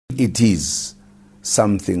It is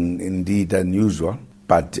something indeed unusual,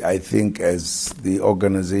 but I think as the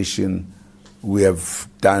organization, we have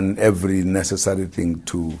done every necessary thing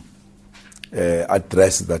to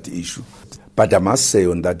address that issue. But I must say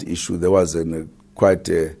on that issue, there was quite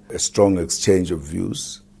a strong exchange of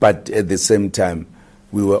views. But at the same time,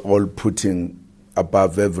 we were all putting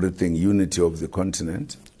above everything unity of the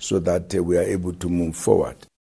continent so that we are able to move forward.